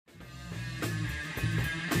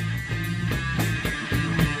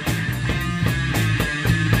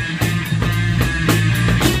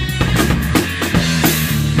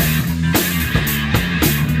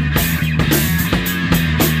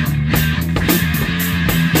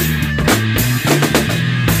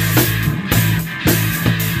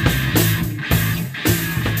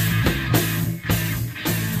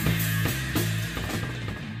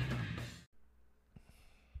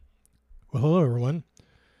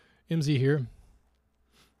MZ here.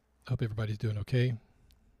 Hope everybody's doing okay.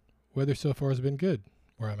 Weather so far has been good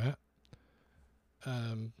where I'm at.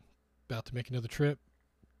 About to make another trip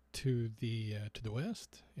to the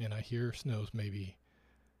west, and I hear snow's maybe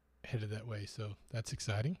headed that way, so that's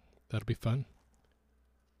exciting. That'll be fun.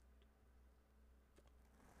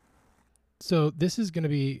 So this is going to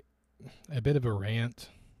be a bit of a rant.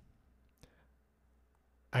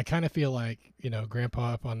 I kind of feel like,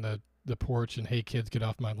 Grandpa up on the porch and, hey, kids, get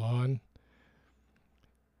off my lawn.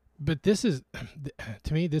 But this is,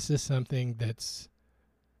 to me, this is something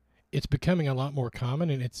it's becoming a lot more common,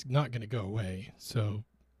 and it's not going to go away. So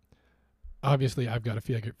obviously I've got to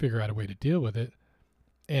figure out a way to deal with it.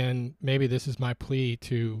 And maybe this is my plea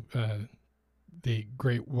to the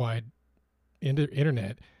great wide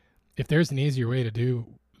internet. If there's an easier way to do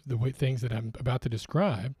the things that I'm about to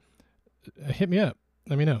describe, hit me up.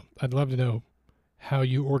 Let me know. I'd love to know how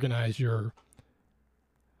you organize your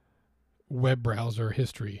web browser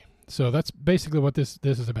history. So that's basically what this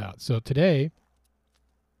is about. So today,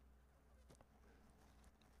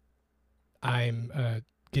 I'm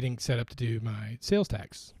getting set up to do my sales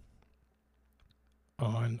tax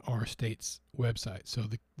on our state's website. So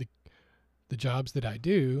the jobs that I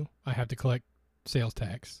do, I have to collect sales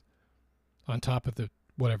tax on top of the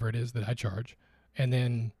whatever it is that I charge, and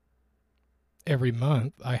then every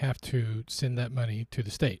month I have to send that money to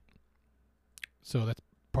the state. So that's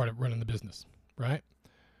part of running the business, right?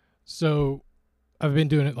 So I've been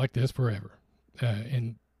doing it like this forever,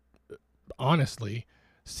 and honestly,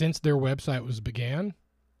 since their website was began,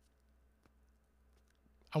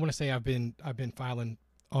 I want to say I've been filing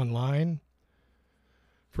online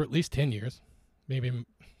for at least 10 years, maybe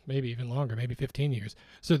even longer, maybe 15 years.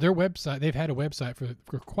 So their website, they've had a website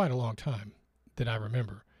for quite a long time that I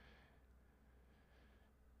remember.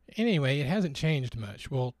 Anyway, it hasn't changed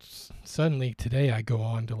much. Well, suddenly today I go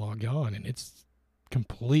on to log on and it's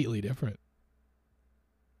completely different.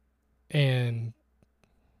 And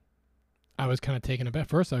I was kind of taken aback.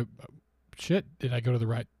 First, did I go to the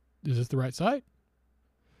right, is this the right site?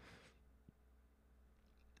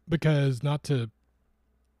 Because not to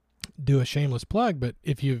do a shameless plug, but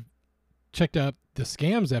if you've checked out the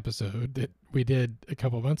scams episode that we did a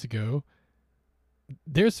couple of months ago,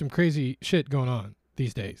 there's some crazy shit going on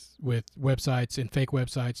these days with websites and fake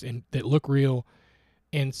websites and that look real.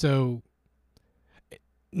 And so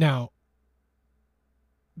now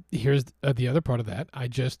here's the other part of that. I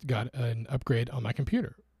just got an upgrade on my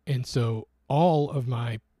computer. And so all of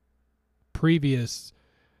my previous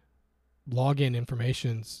login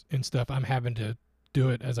informations and stuff, I'm having to do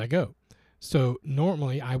it as I go. So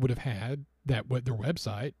normally I would have had their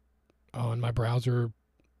website on my browser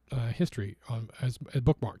history as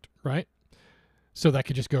bookmarked, right? So that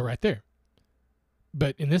could just go right there.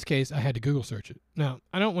 But in this case, I had to Google search it. Now,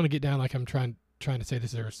 I don't want to get down like I'm trying to say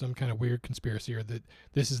this is some kind of weird conspiracy or that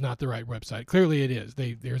this is not the right website. Clearly it is.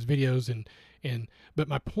 There's videos but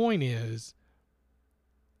my point is,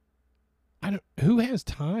 who has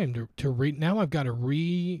time to read? Now I've got to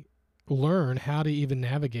relearn how to even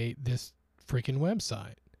navigate this freaking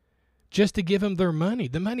website just to give them their money.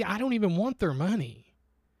 The money, I don't even want their money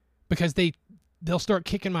because they'll start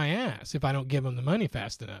kicking my ass if I don't give them the money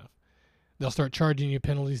fast enough. They'll start charging you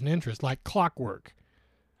penalties and interest like clockwork.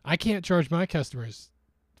 I can't charge my customers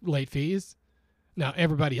late fees. Now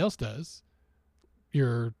everybody else does.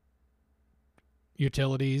 Your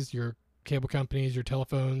utilities, your cable companies, your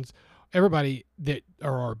telephones, everybody that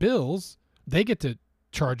are our bills, they get to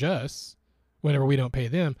charge us whenever we don't pay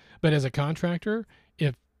them. But as a contractor,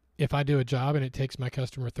 if I do a job and it takes my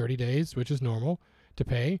customer 30 days, which is normal to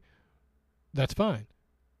pay, that's fine.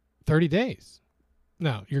 30 days.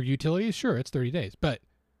 Now, your utilities, sure, it's 30 days, but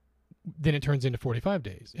then it turns into 45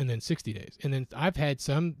 days and then 60 days. And then I've had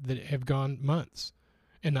some that have gone months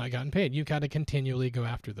and not gotten paid. You got to continually go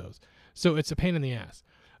after those. So it's a pain in the ass.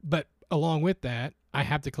 But along with that, I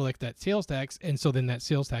have to collect that sales tax, and so then that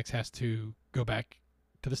sales tax has to go back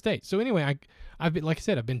to the state. So anyway, I've been, like I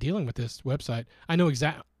said, I've been dealing with this website. I know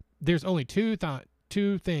exactly. There's only two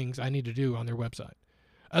things I need to do on their website.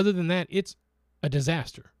 Other than that, it's a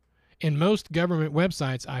disaster. And most government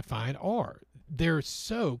websites I find they're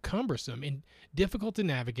so cumbersome and difficult to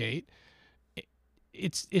navigate.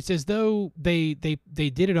 It's as though they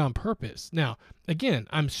did it on purpose. Now, again,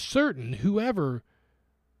 I'm certain whoever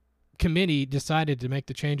committee decided to make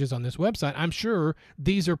the changes on this website, I'm sure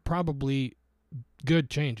these are probably good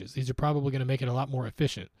changes. These are probably going to make it a lot more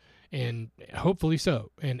efficient, and hopefully so.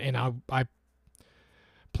 And I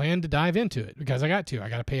plan to dive into it because I got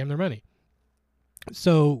to pay them their money.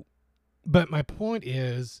 So, but my point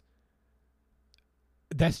is,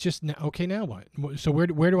 that's just okay. Now what? So where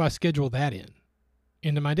do I schedule that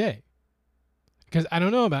into my day? Because I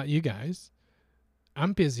don't know about you guys.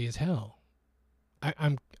 I'm busy as hell.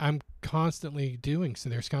 I'm constantly doing, so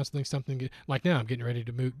there's constantly something. Like now I'm getting ready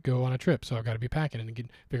to go on a trip, so I've got to be packing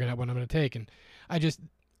and figuring out what I'm going to take, and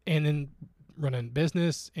then running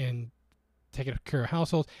business and taking care of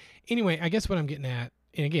households. Anyway, I guess what I'm getting at,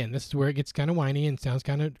 and again, this is where it gets kind of whiny and sounds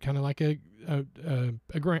kind of like a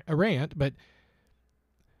rant, but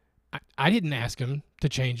I didn't ask him to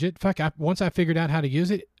change it. Fuck, once I figured out how to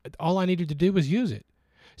use it, all I needed to do was use it.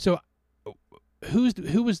 So who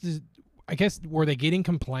was the, I guess, were they getting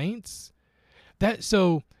complaints?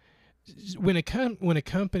 So when a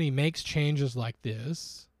company makes changes like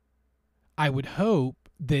this, I would hope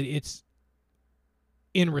that it's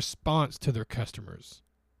in response to their customers,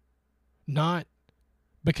 not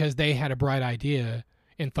because they had a bright idea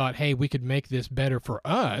and thought, hey, we could make this better for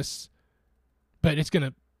us, but it's going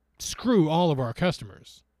to screw all of our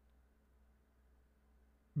customers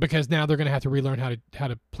because now they're going to have to relearn how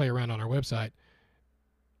to play around on our website,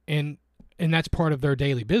 and that's part of their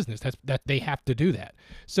daily business. That they have to do that.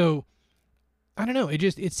 So I don't know.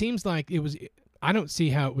 It seems like it was. I don't see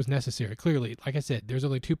how it was necessary. Clearly, like I said, there's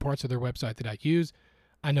only 2 parts of their website that I use.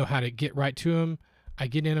 I know how to get right to them. I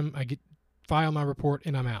get in them. I file my report,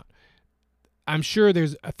 and I'm out. I'm sure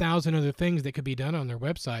there's 1,000 other things that could be done on their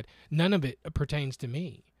website. None of it pertains to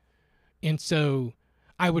me. And so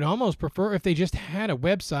I would almost prefer if they just had a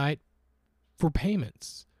website for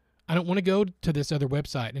payments. I don't want to go to this other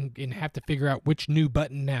website and have to figure out which new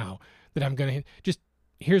button now that I'm going to hit. Just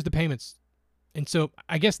here's the payments. And so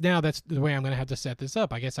I guess now that's the way I'm going to have to set this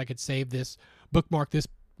up. I guess I could save this, bookmark this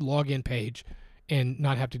login page, and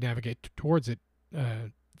not have to navigate towards it,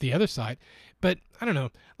 the other side. But I don't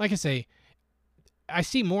know. Like I say, I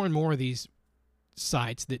see more and more of these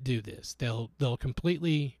sites that do this. They'll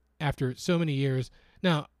completely, after so many years.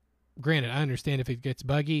 Now, granted, I understand if it gets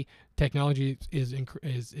buggy, technology is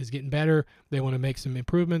getting better. They want to make some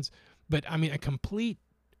improvements, but I mean, a complete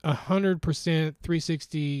 100%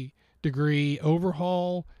 360-degree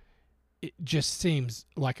overhaul, it just seems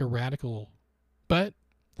like a radical. But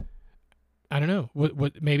I don't know.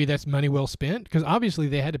 What maybe that's money well spent, because obviously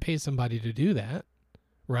they had to pay somebody to do that,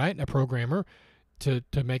 right? A programmer to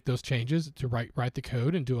make those changes, to write the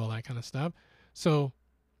code and do all that kind of stuff. So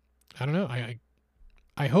I don't know.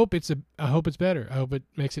 I hope it's better. I hope it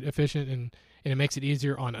makes it efficient and it makes it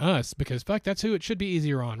easier on us, because fuck, that's who it should be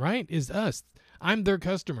easier on, right? Is us. I'm their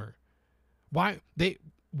customer. Why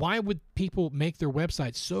would people make their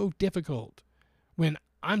website so difficult when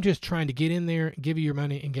I'm just trying to get in there, give you your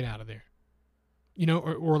money, and get out of there? You know,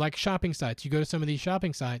 or like shopping sites. You go to some of these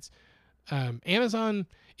shopping sites. Amazon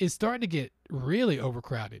is starting to get really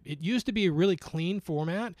overcrowded. It used to be a really clean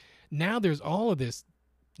format. Now there's all of this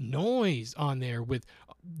noise on there with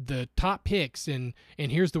the top picks and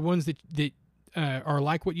here's the ones that are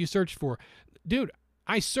like what you searched for. Dude,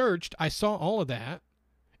 I searched, I saw all of that,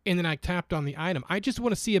 and then I tapped on the item. I just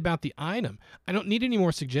want to see about the item. I don't need any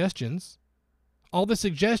more suggestions. All the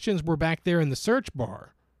suggestions were back there in the search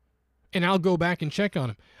bar, and I'll go back and check on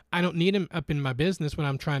them. I don't need them up in my business when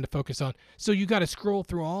I'm trying to focus on. So you got to scroll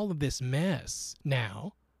through all of this mess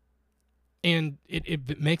now, and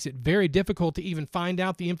it makes it very difficult to even find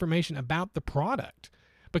out the information about the product,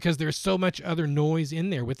 because there's so much other noise in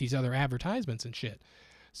there with these other advertisements and shit.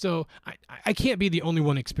 So I can't be the only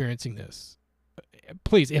one experiencing this.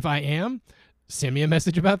 Please, if I am, send me a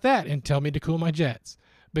message about that and tell me to cool my jets,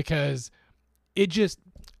 because it just,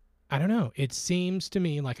 I don't know. It seems to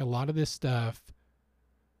me like a lot of this stuff,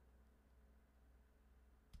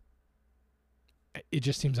 it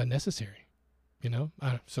just seems unnecessary, you know?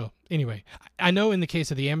 So anyway, I know in the case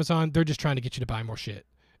of the Amazon, they're just trying to get you to buy more shit,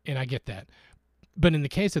 and I get that. But in the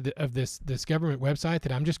case of this government website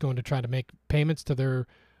that I'm just going to try to make payments to their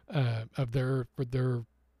for their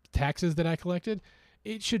taxes that I collected,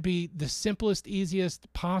 it should be the simplest,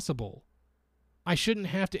 easiest possible. I shouldn't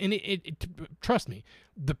have to, and it trust me,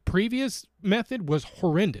 the previous method was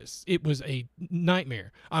horrendous. It was a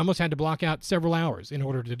nightmare. I almost had to block out several hours in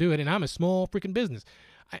order to do it, and I'm a small freaking business.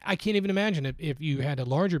 I can't even imagine if you had a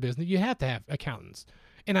larger business, you have to have accountants.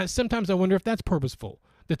 And sometimes I wonder if that's purposeful,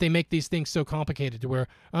 that they make these things so complicated to where,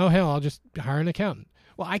 oh, hell, I'll just hire an accountant.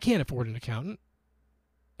 Well, I can't afford an accountant.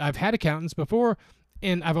 I've had accountants before,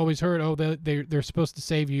 and I've always heard, oh, they're supposed to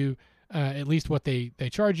save you at least what they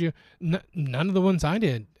charge you. None of the ones I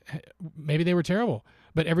did, maybe they were terrible,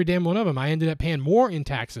 but every damn one of them, I ended up paying more in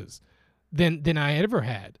taxes than I ever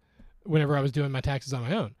had whenever I was doing my taxes on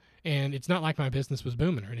my own. And it's not like my business was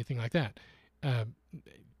booming or anything like that.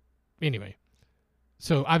 Anyway,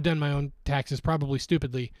 So I've done my own taxes probably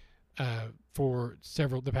stupidly for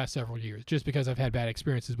the past several years, just because I've had bad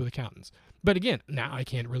experiences with accountants. But again, now I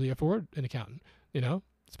can't really afford an accountant,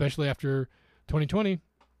 especially after 2020.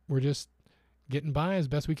 We're just getting by as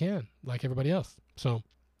best we can, like everybody else. So,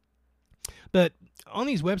 but on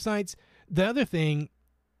these websites, the other thing,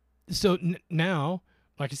 so now,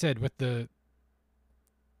 like I said, with the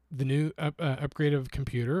new upgrade of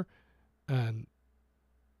computer,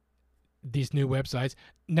 these new websites,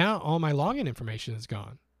 now all my login information is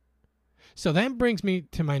gone. So that brings me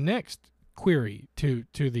to my next query to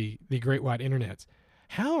the Great White Internets.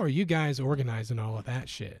 How are you guys organizing all of that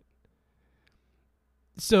shit?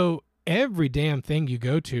 So every damn thing you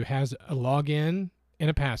go to has a login and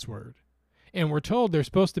a password. And we're told they're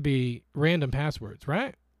supposed to be random passwords,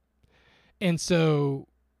 right? And so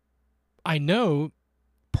I know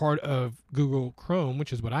part of Google Chrome,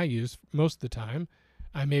 which is what I use most of the time,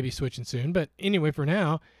 I may be switching soon, but anyway, for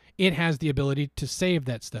now, it has the ability to save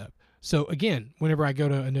that stuff. So again, whenever I go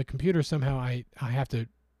to a new computer, somehow I have to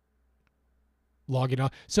log it on.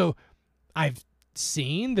 So I've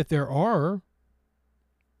seen that there are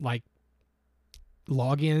like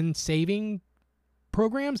login saving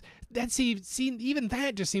programs. Even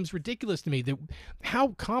that just seems ridiculous to me. That how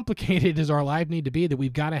complicated does our life need to be that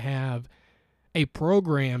we've got to have a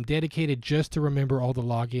program dedicated just to remember all the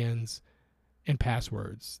logins and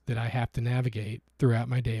passwords that I have to navigate throughout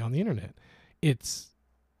my day on the internet?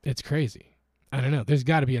 It's crazy. I don't know. There's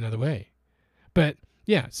got to be another way. But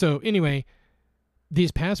yeah, so anyway,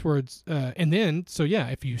 these passwords, and then, so yeah,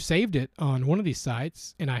 if you saved it on one of these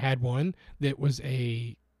sites, and I had one that was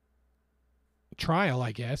a trial,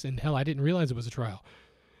 I guess, and hell, I didn't realize it was a trial.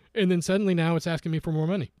 And then suddenly now it's asking me for more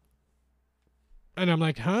money. And I'm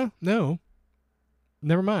like, huh? No.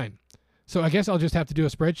 Never mind. So I guess I'll just have to do a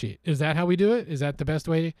spreadsheet. Is that how we do it? Is that the best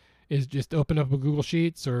way? Is just open up a Google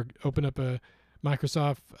Sheets or open up a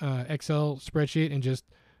Microsoft Excel spreadsheet and just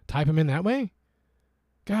type them in that way?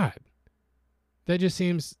 God, that just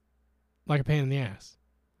seems like a pain in the ass.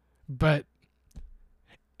 But,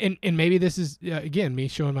 and maybe this is, again, me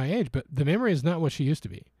showing my age, but the memory is not what she used to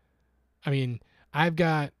be. I mean, I've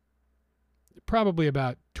got probably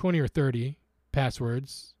about 20 or 30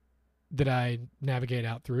 passwords that I navigate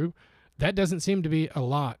out through. That doesn't seem to be a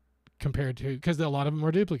lot compared to, because a lot of them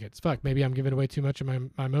are duplicates. Fuck, maybe I'm giving away too much of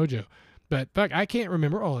my mojo. But fuck, I can't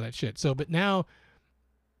remember all of that shit. So, but now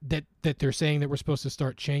that they're saying that we're supposed to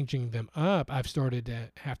start changing them up, I've started to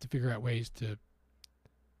have to figure out ways to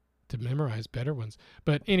memorize better ones.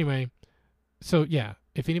 But anyway, so yeah,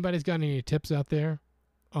 if anybody's got any tips out there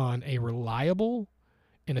on a reliable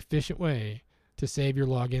and efficient way to save your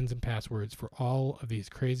logins and passwords for all of these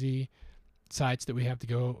crazy sites that we have to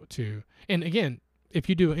go to. And again, if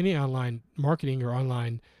you do any online marketing or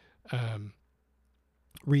online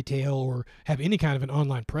retail or have any kind of an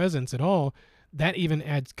online presence at all, that even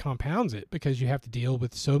compounds it, because you have to deal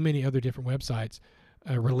with so many other different websites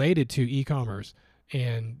related to e-commerce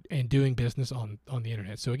and doing business on the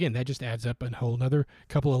internet. So again, that just adds up a whole nother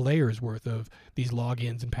couple of layers worth of these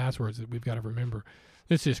logins and passwords that we've got to remember.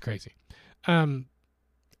 It's just crazy. I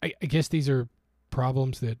guess these are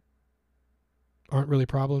problems that aren't really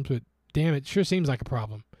problems, but damn, it sure seems like a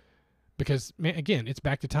problem, because, man, again, it's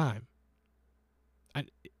back to time.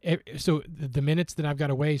 So the minutes that I've got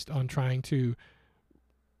to waste on trying to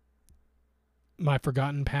my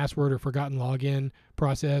forgotten password or forgotten login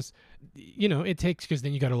process, it takes, because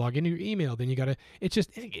then you got to log into your email, then you got to,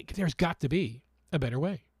 there's got to be a better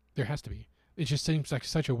way. There has to be. It just seems like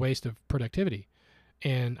such a waste of productivity.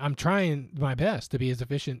 And I'm trying my best to be as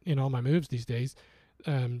efficient in all my moves these days,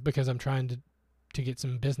 because I'm trying to get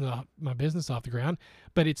my business off the ground.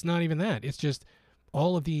 But it's not even that. It's just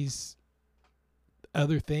all of these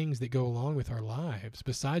other things that go along with our lives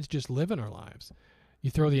besides just living our lives. You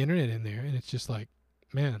throw the internet in there and it's just like,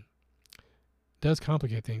 man, it does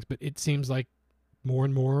complicate things. But it seems like more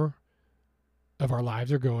and more of our lives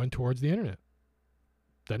are going towards the internet,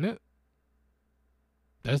 doesn't it?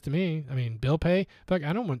 Does to me. I mean, bill pay. Fuck,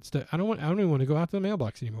 I don't even want to go out to the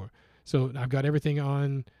mailbox anymore. So I've got everything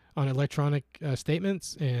on electronic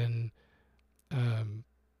statements, and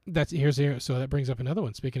that's here's here. So that brings up another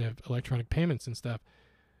one. Speaking of electronic payments and stuff,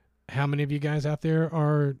 how many of you guys out there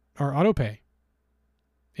are auto pay?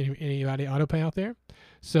 Anybody auto pay out there?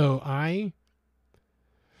 So I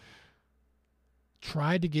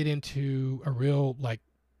tried to get into a real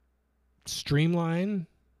streamline,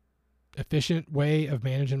 efficient way of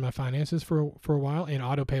managing my finances for a while, and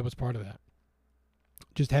auto pay was part of that.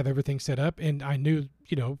 Just have everything set up, and I knew,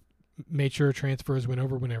 made sure transfers went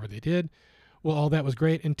over whenever they did. Well, all that was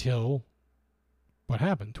great until what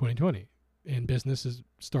happened, 2020. and businesses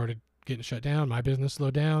started getting shut down. My business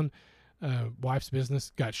slowed down. Wife's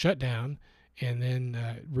business got shut down, and then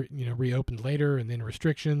reopened later, and then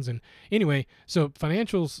restrictions. And anyway, so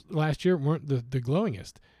financials last year weren't the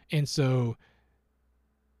glowingest, and so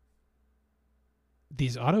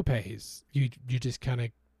these auto pays, you just kind of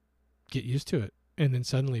get used to it, and then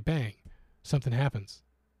suddenly, bang, something happens.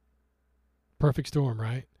 Perfect storm,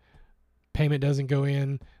 right? Payment doesn't go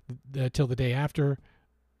in till the day after.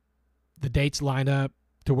 The dates line up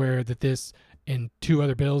to where that this and two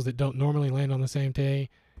other bills that don't normally land on the same day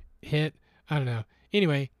hit. I don't know.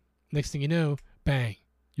 Anyway, next thing you know, bang,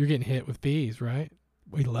 you're getting hit with fees, right?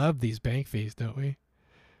 We love these bank fees, don't we?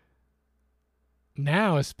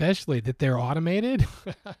 Now, especially that they're automated.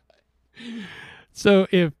 So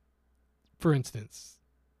if, for instance,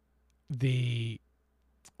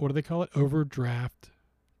 what do they call it? Overdraft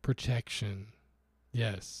protection.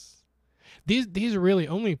 Yes. These are really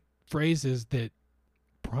only phrases that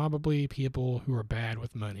probably people who are bad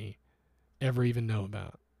with money ever even know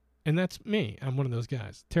about. And that's me. I'm one of those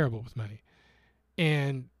guys. Terrible with money.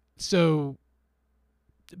 And so,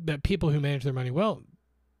 but people who manage their money well,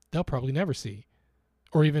 they'll probably never see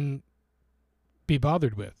or even be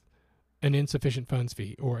bothered with an insufficient funds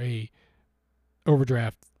fee or a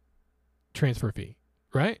overdraft transfer fee,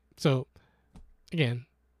 right? So, again,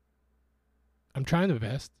 I'm trying my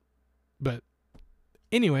best, but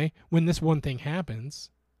anyway, when this one thing happens,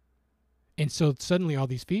 and so suddenly all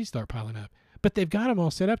these fees start piling up, but they've got them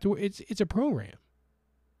all set up to where it's a program.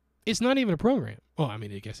 It's not even a program. Well, I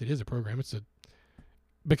mean, I guess it is a program.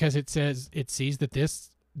 Because it sees that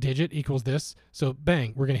this digit equals this, so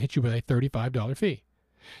bang, we're going to hit you with a $35 fee.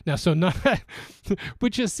 Now, so not,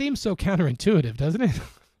 which just seems so counterintuitive, doesn't it?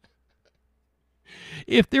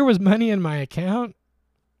 If there was money in my account,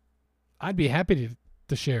 I'd be happy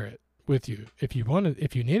to share it with you if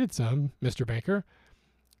you needed some, Mr. Banker.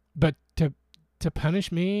 But to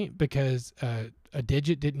punish me because a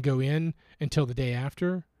digit didn't go in until the day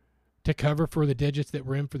after to cover for the digits that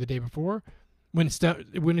were in for the day before, when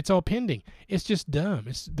it's all pending, it's just dumb.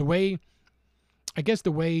 It's the way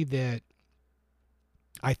that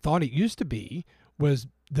I thought it used to be was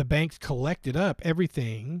the banks collected up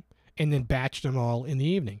everything and then batched them all in the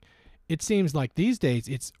evening. It seems like these days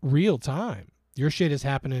it's real time. Your shit is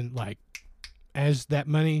happening like as that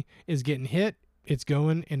money is getting hit, it's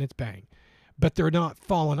going and it's bang. But they're not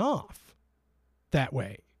falling off that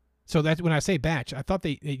way. So that's when I say batch, I thought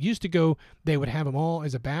it used to go, they would have them all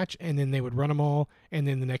as a batch and then they would run them all and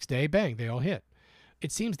then the next day, bang, they all hit.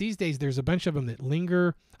 It seems these days there's a bunch of them that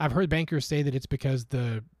linger. I've heard bankers say that it's because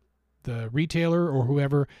the retailer or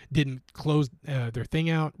whoever didn't close their thing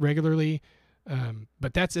out regularly.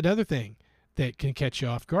 But that's another thing that can catch you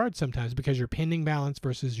off guard sometimes because your pending balance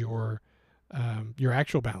versus your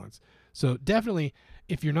actual balance. So definitely,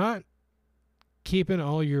 if you're not keeping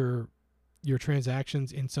all your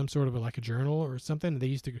transactions in some sort of like a journal or something, they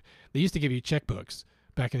used to give you checkbooks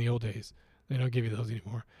back in the old days. They don't give you those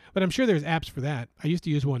anymore. But I'm sure there's apps for that. I used to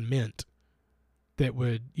use one, Mint, that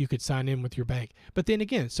you could sign in with your bank. But then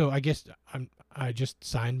again, so I guess I just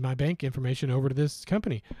signed my bank information over to this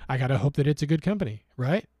company. I gotta hope that it's a good company,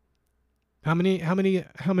 right? How many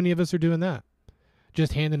of us are doing that?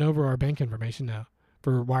 Just handing over our bank information now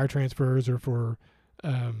for wire transfers or for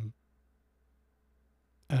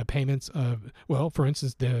payments of, well, for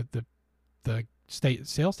instance, the state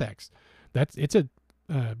sales tax. It's a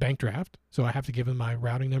bank draft, so I have to give them my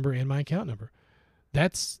routing number and my account number.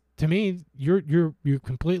 That's, to me, you're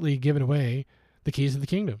completely giving away the keys of the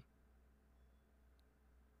kingdom,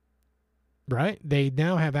 right? They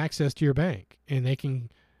now have access to your bank, and they can,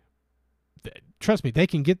 trust me, they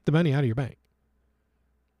can get the money out of your bank.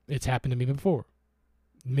 It's happened to me before.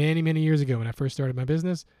 Many, many years ago when I first started my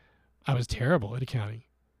business, I was terrible at accounting.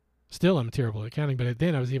 Still, I'm terrible at accounting, but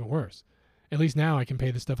then I was even worse. At least now I can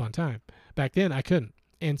pay this stuff on time. Back then, I couldn't.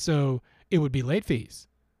 And so it would be late fees.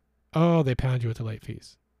 Oh, they pound you with the late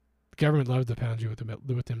fees. The government loves to pound you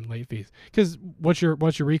with them late fees. Because what's your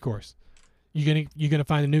recourse? You gonna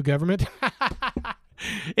find a new government?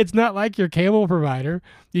 It's not like your cable provider.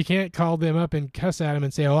 You can't call them up and cuss at them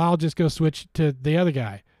and say, "Oh, I'll just go switch to the other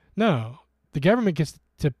guy." No, the government gets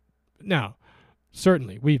to. Now,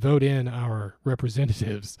 certainly, we vote in our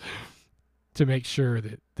representatives to make sure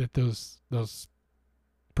that those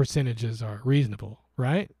percentages are reasonable,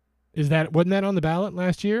 right? Wasn't that on the ballot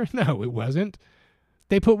last year? No, it wasn't.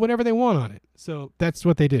 They put whatever they want on it. So that's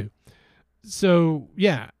what they do. So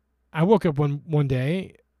yeah, I woke up one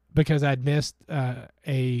day because I'd missed I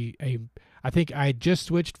think I just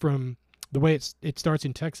switched from the way it starts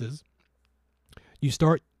in Texas. You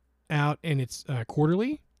start out and it's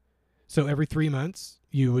quarterly. So every 3 months,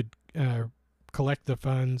 you would collect the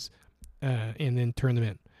funds and then turn them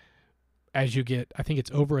in. As you get, I think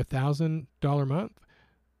it's over $1,000 a month,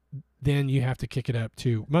 then you have to kick it up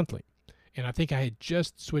to monthly. And I think I had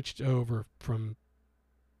just switched over from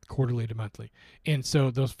quarterly to monthly. And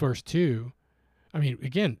so those first two, I mean,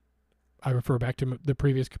 again, I refer back to the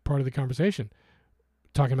previous part of the conversation,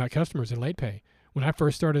 talking about customers and late pay. When I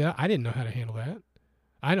first started out, I didn't know how to handle that.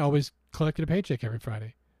 I'd always collected a paycheck every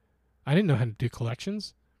Friday. I didn't know how to do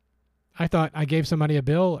collections. I thought I gave somebody a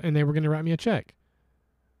bill and they were going to write me a check.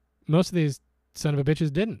 Most of these son of a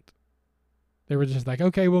bitches didn't. They were just like,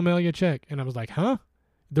 okay, we'll mail you a check. And I was like, huh?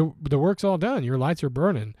 The work's all done. Your lights are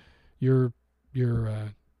burning. Your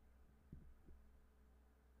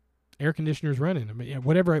air conditioner's running. I mean,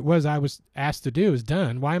 whatever it was I was asked to do is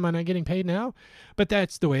done. Why am I not getting paid now? But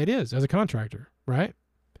that's the way it is as a contractor, right?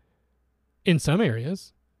 In some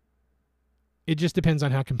areas, it just depends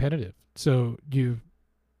on how competitive. So you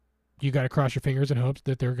got to cross your fingers and hope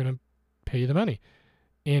that they're going to pay you the money.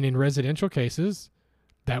 And in residential cases,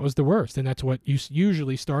 that was the worst. And that's what you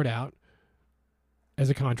usually start out as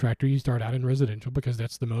a contractor. You start out in residential because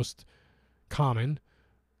that's the most common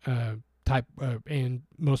type and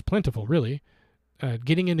most plentiful, really.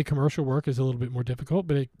 Getting into commercial work is a little bit more difficult,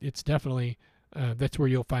 but it's definitely that's where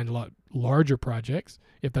you'll find a lot larger projects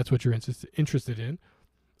if that's what you're interested in.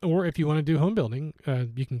 Or if you want to do home building,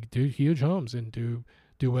 you can do huge homes and do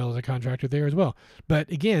well as a contractor there as well.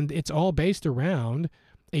 But again, it's all based around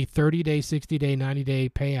a 30-day, 60-day, 90-day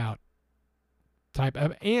payout type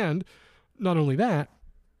of, and not only that,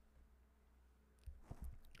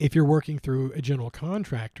 if you're working through a general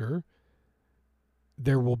contractor,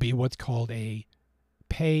 there will be what's called a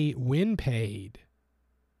pay when paid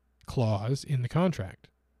clause in the contract,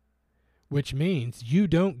 which means you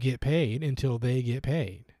don't get paid until they get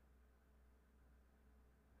paid.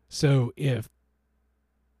 So if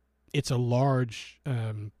it's a large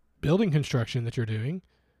building construction that you're doing,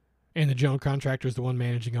 and the general contractor is the one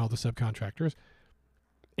managing all the subcontractors,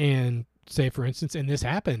 and say, for instance, and this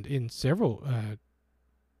happened in several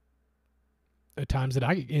times that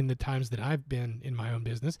I've been in my own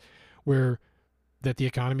business, where that the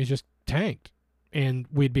economy just tanked, and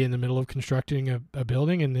we'd be in the middle of constructing a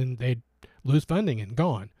building, and then they'd lose funding and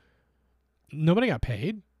gone. Nobody got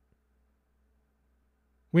paid.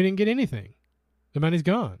 We didn't get anything. The money's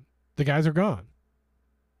gone. The guys are gone.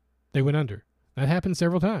 They went under. That happened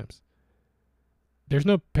several times. There's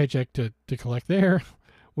no paycheck to collect there.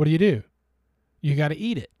 What do? You got to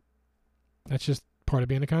eat it. That's just part of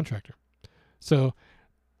being a contractor. So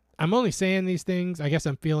I'm only saying these things. I guess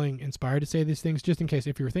I'm feeling inspired to say these things just in case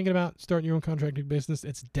if you were thinking about starting your own contracting business,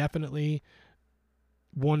 it's definitely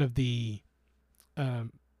one of the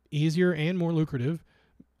easier and more lucrative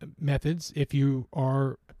methods if you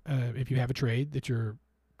have a trade that you're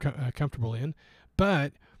comfortable in.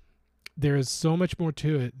 But there is so much more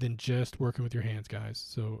to it than just working with your hands,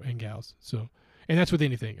 guys and gals. So, and that's with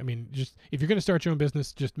anything. I mean, just if you're going to start your own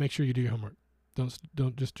business, just make sure you do your homework.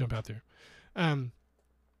 Don't just jump out there. The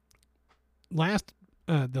last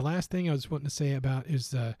thing I was wanting to say about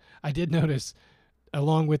is I did notice,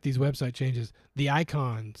 along with these website changes, the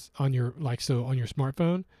icons on your on your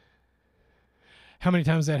smartphone. How many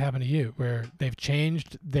times has that happened to you where they've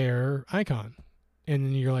changed their icon, and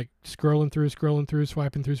then you're like scrolling through,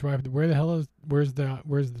 swiping through. Where the hell where's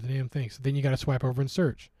the damn thing? So then you got to swipe over and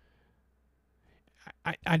search.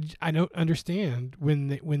 I don't understand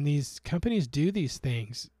when these companies do these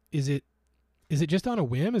things. Is it just on a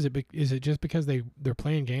whim? Is it just because they're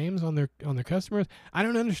playing games on their customers? I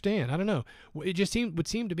don't understand. I don't know. It just would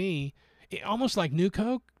seem to me almost like New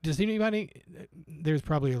Coke. Does anybody? There's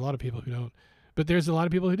probably a lot of people who don't, but there's a lot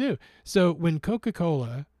of people who do. So when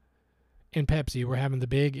Coca-Cola and Pepsi were having the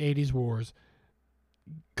big 80s wars,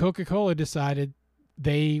 Coca-Cola decided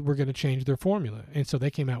they were going to change their formula, and so they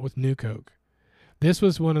came out with New Coke. This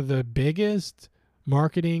was one of the biggest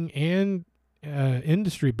marketing and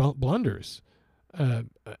industry blunders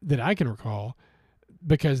that I can recall,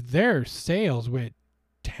 because their sales went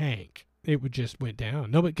tank. It just went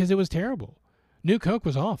down. No, because it was terrible. New Coke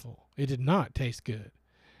was awful. It did not taste good.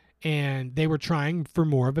 And they were trying for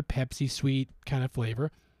more of a Pepsi sweet kind of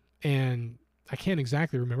flavor. And I can't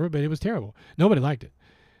exactly remember, but it was terrible. Nobody liked it.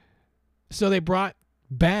 So they brought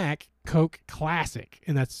back Coke Classic,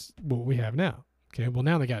 and that's what we have now. Okay, well,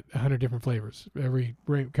 now they got 100 different flavors, every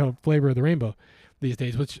flavor of the rainbow these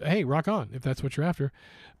days, which, hey, rock on if that's what you're after.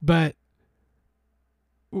 But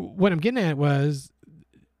what I'm getting at was,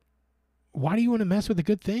 why do you want to mess with a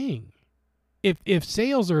good thing? If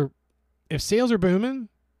sales are booming,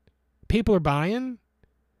 people are buying,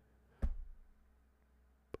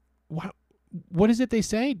 why what is it they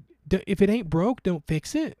say? If it ain't broke, don't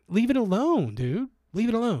fix it. Leave it alone, dude. Leave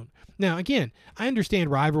it alone. Now, again, I understand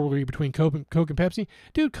rivalry between Coke and Pepsi.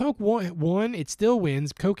 Dude, Coke won. It still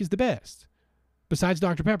wins. Coke is the best, besides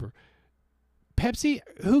Dr. Pepper. Pepsi,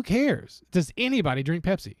 who cares? Does anybody drink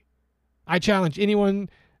Pepsi? I challenge anyone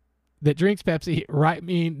that drinks Pepsi, write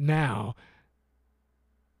me now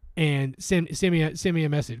and send me a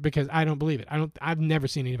message, because I don't believe it. I've never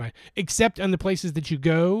seen anybody, except on the places that you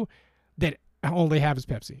go, that all they have is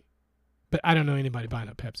Pepsi. But I don't know anybody buying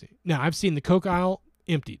up Pepsi. Now, I've seen the Coke aisle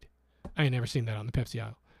emptied. I ain't never seen that on the Pepsi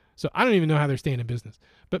aisle. So I don't even know how they're staying in business.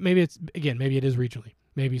 But maybe maybe it is regionally.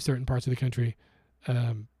 Maybe certain parts of the country.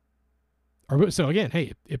 So again,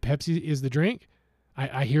 hey, if Pepsi is the drink,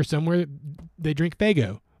 I hear somewhere they drink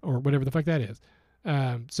Faygo or whatever the fuck that is.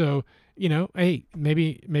 So, hey,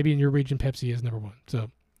 maybe in your region Pepsi is number one. So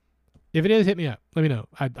if it is, hit me up. Let me know.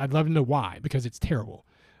 I'd love to know why, because it's terrible.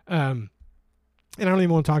 And I don't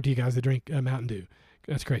even want to talk to you guys that drink Mountain Dew.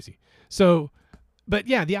 That's crazy. So, but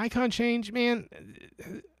yeah, the icon change, man.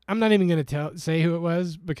 I'm not even going to say who it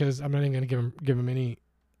was, because I'm not even going to give him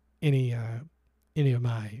any of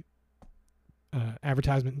my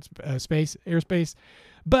advertisement airspace.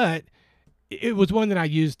 But it was one that I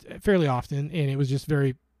used fairly often, and it was just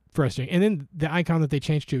very frustrating. And then the icon that they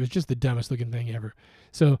changed to was just the dumbest looking thing ever.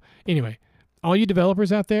 So anyway, all you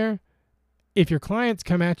developers out there, if your clients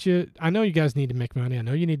come at you, I know you guys need to make money. I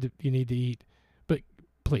know you need to eat, but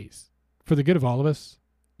please, for the good of all of us,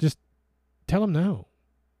 just tell them no.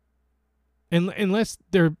 And unless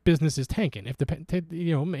their business is tanking, if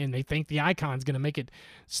and they think the icon's going to make it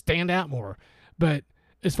stand out more. But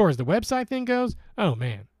as far as the website thing goes, oh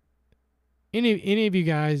man, any of you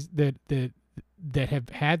guys that have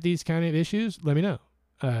had these kind of issues, let me know.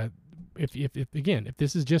 If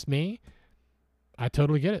this is just me, I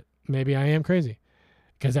totally get it. Maybe I am crazy,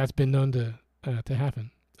 because that's been known to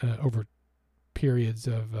happen over periods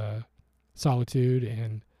of solitude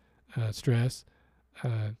and stress.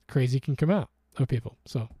 Crazy can come out of people.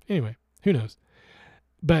 So anyway, who knows?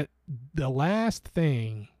 But the last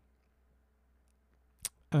thing,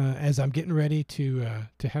 as I'm getting ready to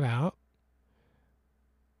head out,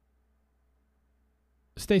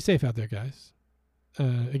 stay safe out there, guys.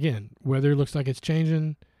 Again, weather looks like it's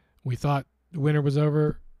changing. We thought the winter was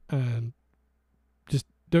over. Just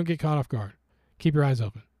don't get caught off guard. Keep your eyes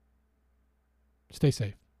open. Stay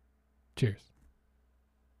safe. Cheers.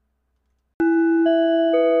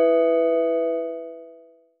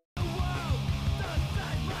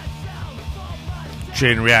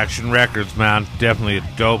 Chain Reaction Records, man, definitely a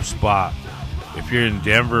dope spot. If you're in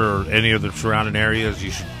Denver or any of the surrounding areas,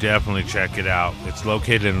 you should definitely check it out. It's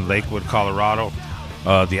located in Lakewood, Colorado.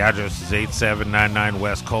 The address is 8799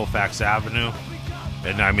 West Colfax Avenue.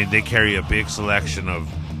 And I mean, they carry a big selection of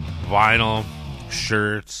vinyl,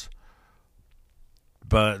 shirts,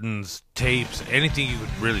 buttons, tapes, anything you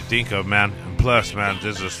could really think of, man. And plus, man,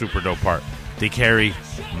 this is a super dope part. They carry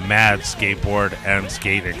mad skateboard and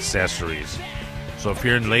skate accessories. So if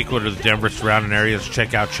you're in Lakewood or the Denver surrounding areas,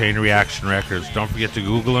 check out Chain Reaction Records. Don't forget to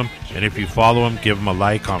Google them. And if you follow them, give them a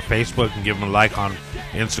like on Facebook and give them a like on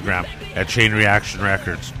Instagram at Chain Reaction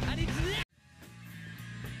Records.